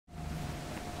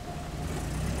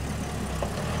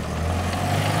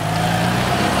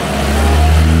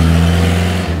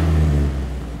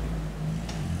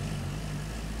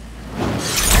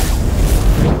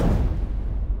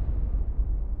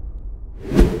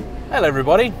Hello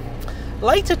everybody.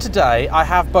 Later today I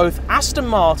have both Aston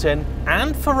Martin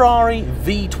and Ferrari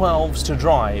V12s to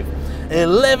drive.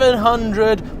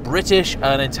 1100 British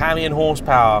and Italian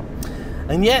horsepower.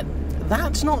 And yet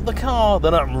that's not the car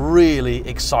that I'm really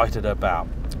excited about.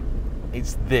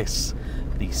 It's this,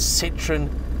 the Citroen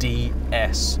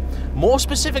DS. More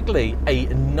specifically, a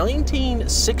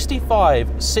 1965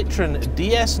 Citroen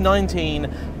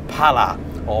DS19 Pallas,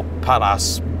 or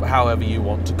Pallas, however you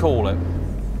want to call it.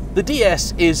 The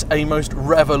DS is a most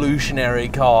revolutionary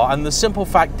car, and the simple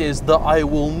fact is that I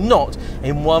will not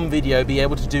in one video be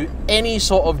able to do any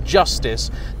sort of justice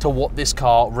to what this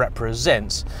car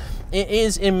represents. It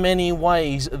is in many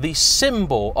ways the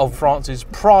symbol of France's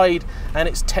pride and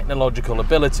its technological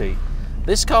ability.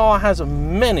 This car has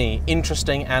many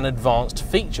interesting and advanced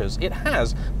features. It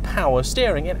has power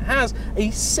steering, it has a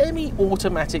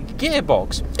semi-automatic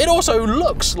gearbox. It also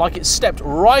looks like it stepped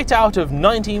right out of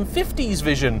 1950s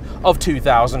vision of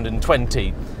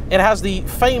 2020. It has the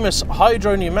famous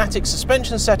hydropneumatic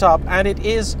suspension setup, and it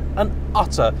is an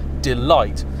utter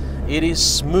delight. It is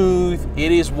smooth,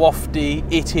 it is wafty,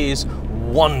 it is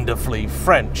wonderfully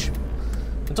French.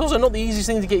 It's also not the easiest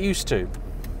thing to get used to.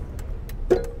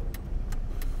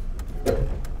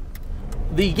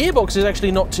 The gearbox is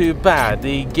actually not too bad.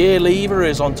 The gear lever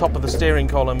is on top of the steering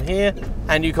column here,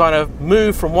 and you kind of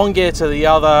move from one gear to the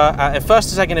other. At first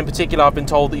and second in particular, I've been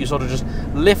told that you sort of just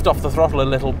lift off the throttle a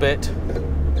little bit,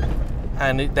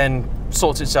 and it then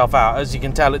sorts itself out. As you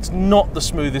can tell, it's not the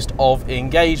smoothest of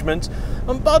engagements,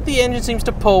 but the engine seems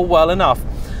to pull well enough.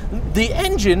 The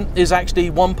engine is actually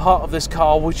one part of this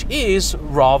car which is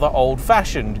rather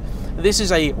old-fashioned. This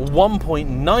is a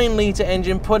 1.9 litre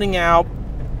engine putting out,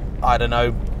 I don't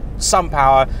know, some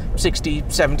power, 60,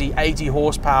 70, 80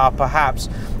 horsepower perhaps.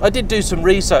 I did do some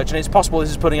research and it's possible this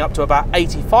is putting up to about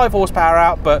 85 horsepower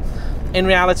out, but in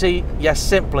reality, you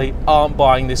simply aren't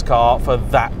buying this car for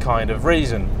that kind of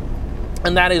reason.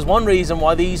 And that is one reason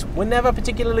why these were never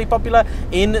particularly popular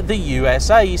in the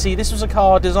USA. You see, this was a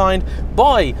car designed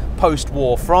by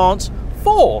post-war France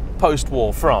for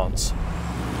post-war France.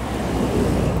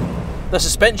 The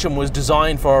suspension was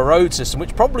designed for a road system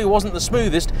which probably wasn't the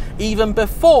smoothest even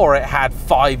before it had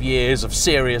 5 years of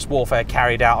serious warfare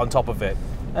carried out on top of it.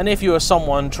 And if you were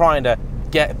someone trying to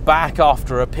get back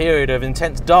after a period of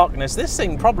intense darkness, this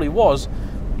thing probably was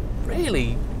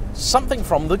really something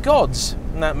from the gods.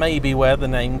 And that may be where the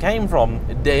name came from,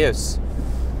 Deus.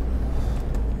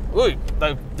 Ooh,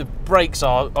 the brakes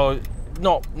are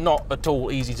not at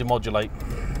all easy to modulate.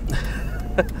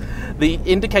 The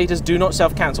indicators do not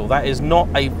self-cancel. That is not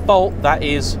a fault, that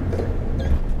is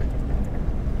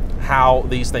how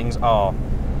these things are.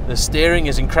 The steering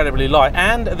is incredibly light,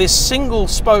 and this single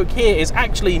spoke here is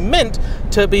actually meant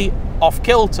to be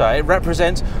off-kilter. It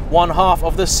represents one half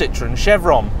of the Citroen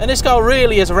chevron. And this car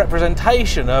really is a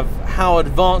representation of how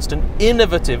advanced and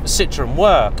innovative Citroen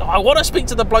were. I want to speak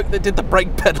to the bloke that did the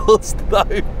brake pedals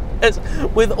though.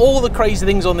 With all the crazy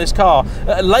things on this car,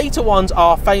 later ones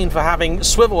are famed for having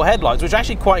swivel headlights, which are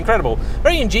actually quite incredible.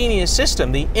 Very ingenious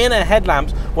system. The inner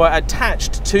headlamps were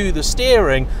attached to the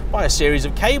steering by a series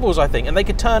of cables, I think, and they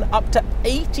could turn up to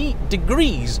 80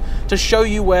 degrees to show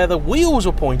you where the wheels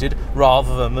were pointed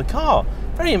rather than the car.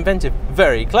 Very inventive,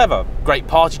 very clever. Great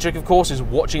party trick, of course, is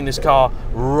watching this car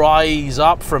rise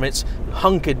up from its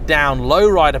hunkered down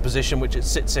lowrider position, which it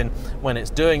sits in when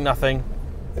it's doing nothing.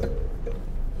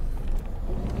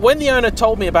 When the owner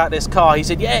told me about this car, he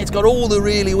said, yeah, it's got all the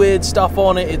really weird stuff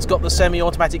on it. It's got the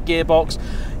semi-automatic gearbox.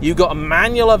 You've got a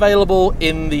manual available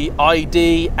in the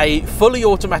ID. A fully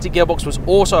automatic gearbox was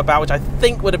also about, which I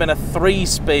think would have been a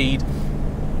 3-speed.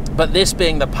 But this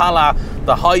being the Pallas,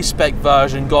 the high-spec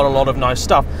version, got a lot of nice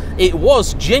stuff. It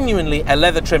was genuinely a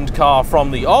leather-trimmed car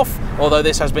from the off, although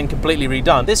this has been completely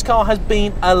redone. This car has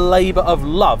been a labour of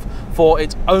love for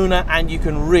its owner, and you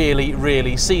can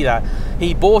really see that.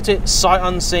 He bought it sight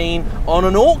unseen on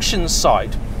an auction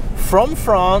site from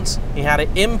France. He had it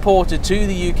imported to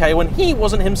the UK when he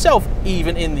wasn't himself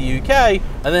even in the UK,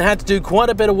 and then had to do quite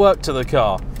a bit of work to the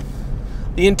car.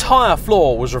 The entire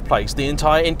floor was replaced, the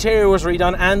entire interior was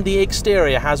redone, and the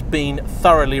exterior has been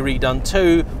thoroughly redone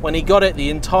too. When he got it, the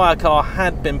entire car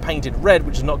had been painted red,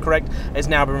 which is not correct. It's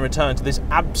now been returned to this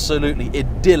absolutely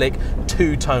idyllic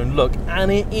two-tone look,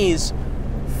 and it is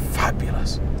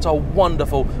fabulous. It's a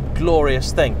wonderful,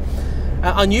 glorious thing.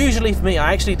 Unusually for me,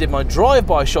 I actually did my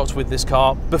drive-by shots with this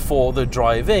car before the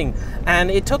driving,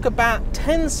 and it took about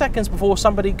 10 seconds before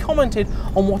somebody commented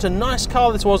on what a nice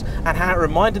car this was and how it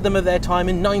reminded them of their time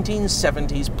in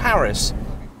 1970s Paris.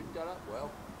 Done up well.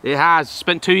 It has.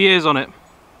 Spent 2 years on it.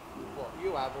 What,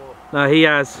 you have or? No, he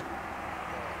has.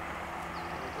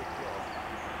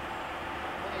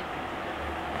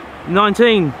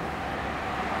 19.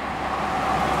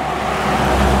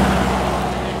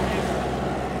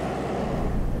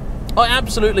 I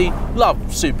absolutely love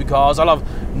supercars. I love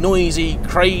noisy,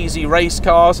 crazy race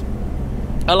cars.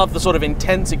 I love the sort of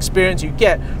intense experience you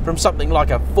get from something like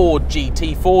a Ford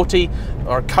GT40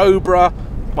 or a Cobra,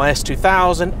 my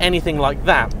S2000, anything like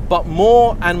that. But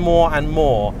more and more and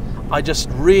more, I just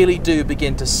really do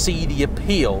begin to see the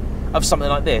appeal of something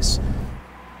like this.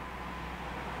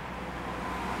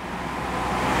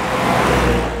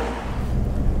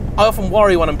 I often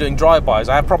worry when I'm doing drive-bys.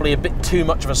 I have probably a bit too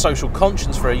much of a social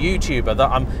conscience for a YouTuber, that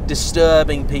I'm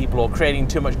disturbing people or creating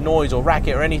too much noise or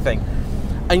racket or anything.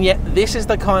 And yet this is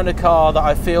the kind of car that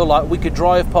I feel like we could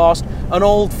drive past an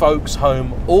old folks'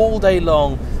 home all day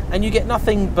long and you get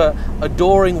nothing but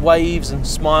adoring waves and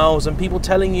smiles and people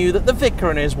telling you that the vicar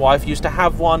and his wife used to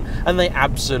have one and they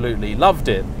absolutely loved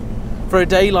it. For a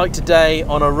day like today,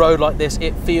 on a road like this,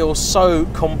 it feels so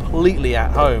completely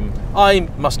at home. I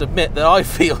must admit that I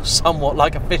feel somewhat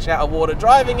like a fish out of water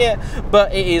driving it,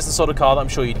 but it is the sort of car that I'm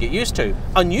sure you'd get used to.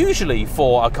 Unusually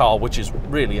for a car which is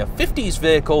really a 50s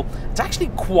vehicle, it's actually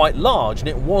quite large, and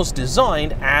it was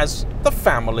designed as the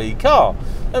family car.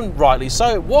 And rightly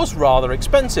so, it was rather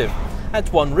expensive.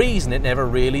 That's one reason it never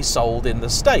really sold in the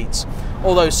States.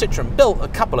 Although Citroen built a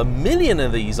couple of million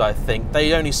of these, I think,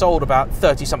 they only sold about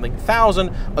 30-something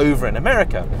thousand over in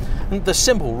America. And the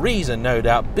simple reason, no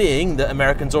doubt, being that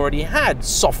Americans already had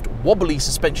soft, wobbly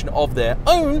suspension of their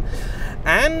own,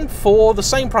 and for the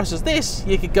same price as this,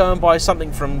 you could go and buy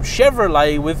something from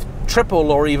Chevrolet with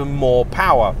triple or even more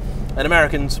power. And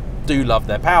Americans do love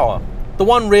their power. The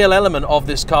one real element of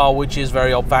this car which is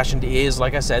very old-fashioned is,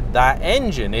 like I said, that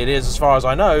engine. It is, as far as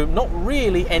I know, not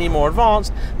really any more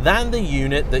advanced than the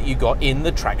unit that you got in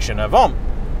the Traction Avant.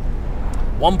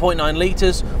 1.9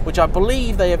 litres, which I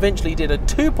believe they eventually did a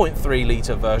 2.3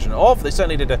 litre version of. They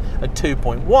certainly did a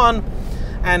 2.1,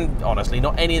 and honestly,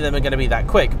 not any of them are going to be that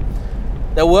quick.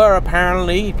 There were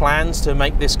apparently plans to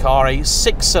make this car a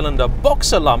 6-cylinder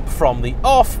boxer lump from the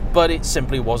off, but it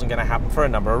simply wasn't going to happen for a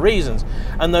number of reasons.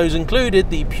 And those included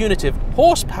the punitive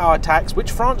horsepower tax,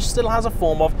 which France still has a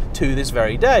form of to this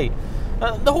very day.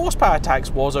 The horsepower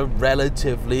tax was a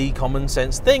relatively common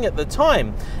sense thing at the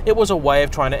time. It was a way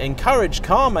of trying to encourage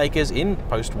car makers in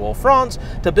post-war France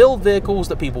to build vehicles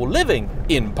that people living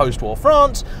in post-war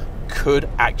France could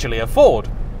actually afford.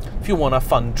 If you want a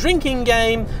fun drinking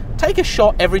game, take a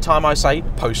shot every time I say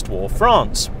post-war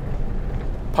France.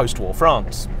 Post-war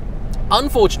France.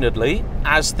 Unfortunately,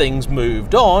 as things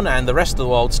moved on and the rest of the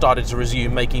world started to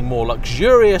resume making more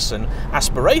luxurious and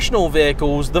aspirational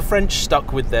vehicles, the French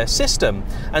stuck with their system.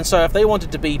 And so if they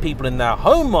wanted to be people in their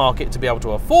home market to be able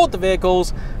to afford the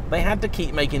vehicles, they had to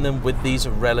keep making them with these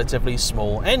relatively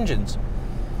small engines.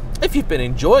 If you've been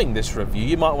enjoying this review,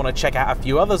 you might want to check out a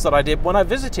few others that I did when I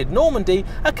visited Normandy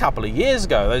a couple of years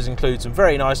ago. Those include some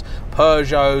very nice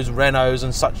Peugeots, Renaults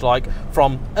and such like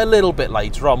from a little bit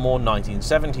later on, more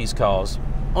 1970s cars.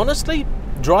 Honestly,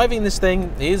 driving this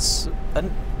thing is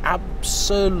an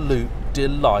absolute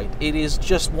delight. It is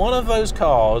just one of those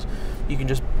cars you can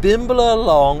just bimble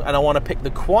along, and I want to pick the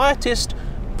quietest,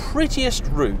 prettiest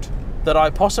route that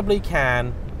I possibly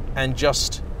can and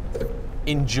just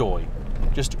enjoy.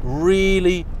 Just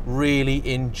really, really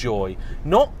enjoy.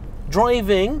 Not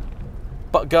driving,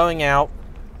 but going out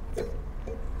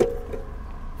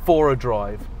for a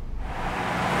drive.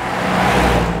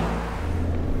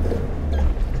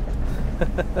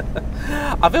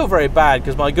 I feel very bad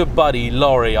because my good buddy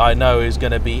Laurie, I know, is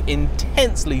going to be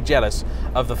intensely jealous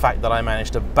of the fact that I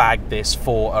managed to bag this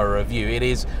for a review. It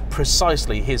is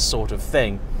precisely his sort of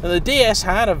thing. And the DS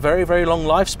had a very, very long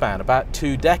lifespan, about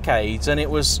 2 decades, and it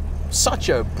was such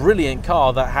a brilliant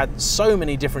car that had so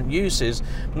many different uses.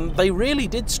 They really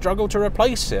did struggle to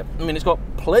replace it. I mean, it's got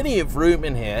plenty of room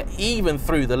in here, even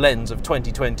through the lens of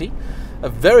 2020, a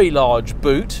very large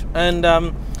boot, and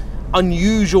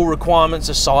unusual requirements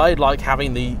aside, like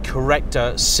having the correct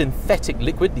synthetic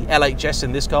liquid, the LHS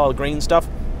in this car, the green stuff.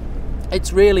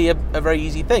 It's really a very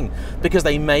easy thing because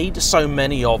they made so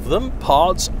many of them.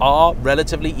 Parts are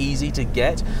relatively easy to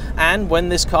get, and when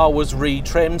this car was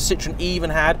retrimmed, Citroen even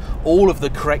had all of the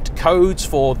correct codes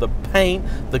for the paint,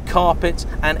 the carpets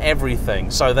and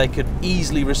everything, so they could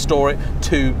easily restore it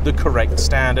to the correct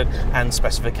standard and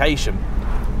specification,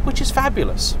 which is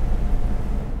fabulous.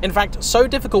 In fact, so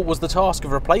difficult was the task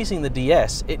of replacing the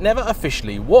DS, it never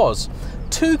officially was.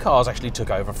 2 cars actually took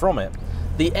over from it.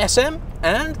 The SM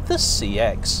and the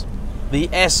CX. The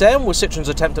SM was Citroen's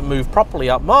attempt to move properly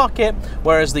up market,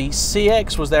 whereas the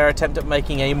CX was their attempt at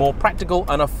making a more practical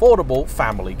and affordable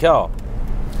family car.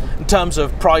 In terms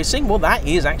of pricing, well, that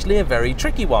is actually a very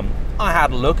tricky one. I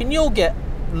had a look, and you'll get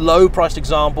low priced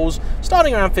examples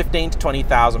starting around 15 to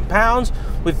 20,000 pounds,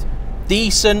 with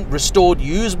decent restored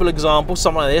usable examples,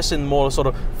 something like this in more sort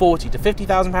of 40 to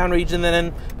 50,000 pound region,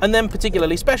 and then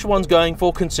particularly special ones going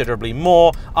for considerably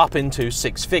more, up into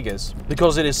 6 figures.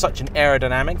 Because it is such an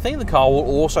aerodynamic thing, the car will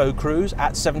also cruise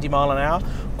at 70 mile an hour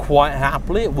quite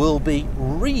happily. It will be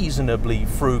reasonably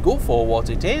frugal for what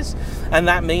it is, and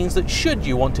that means that should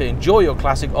you want to enjoy your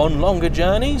classic on longer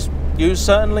journeys, you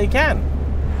certainly can.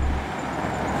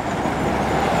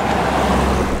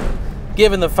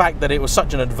 Given the fact that it was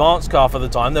such an advanced car for the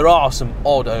time, there are some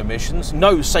odd omissions.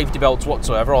 No safety belts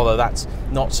whatsoever, although that's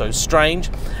not so strange.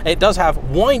 It does have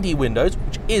windy windows,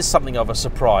 which is something of a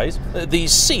surprise.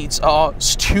 These seats are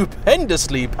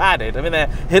stupendously padded. I mean, they're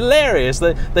hilarious.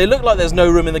 They look like there's no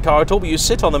room in the car at all, but you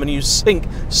sit on them and you sink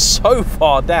so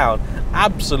far down.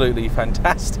 Absolutely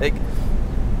fantastic.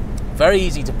 Very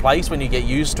easy to place when you get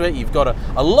used to it. You've got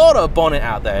a lot of bonnet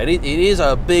out there. It is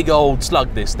a big old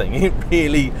slug, this thing. It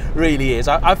really is.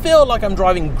 I feel like I'm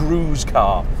driving Gru's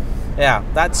car. Yeah,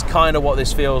 that's kind of what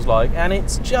this feels like, and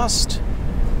it's just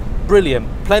brilliant.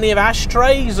 Plenty of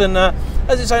ashtrays, and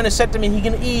as its owner said to me, he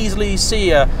can easily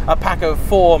see a pack of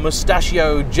 4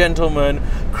 mustachioed gentlemen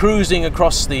cruising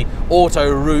across the auto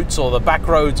routes or the back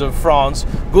roads of France,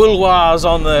 Gaulois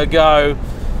on the go.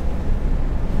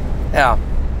 Yeah.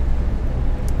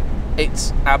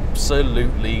 It's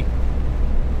absolutely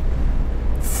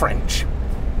French.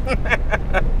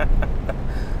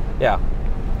 Yeah,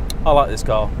 I like this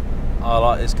car. I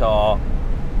like this car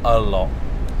a lot.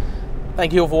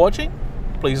 Thank you all for watching.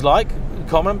 Please like,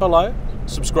 comment below,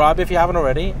 subscribe if you haven't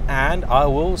already, and I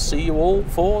will see you all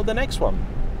for the next one.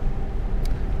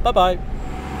 Bye-bye.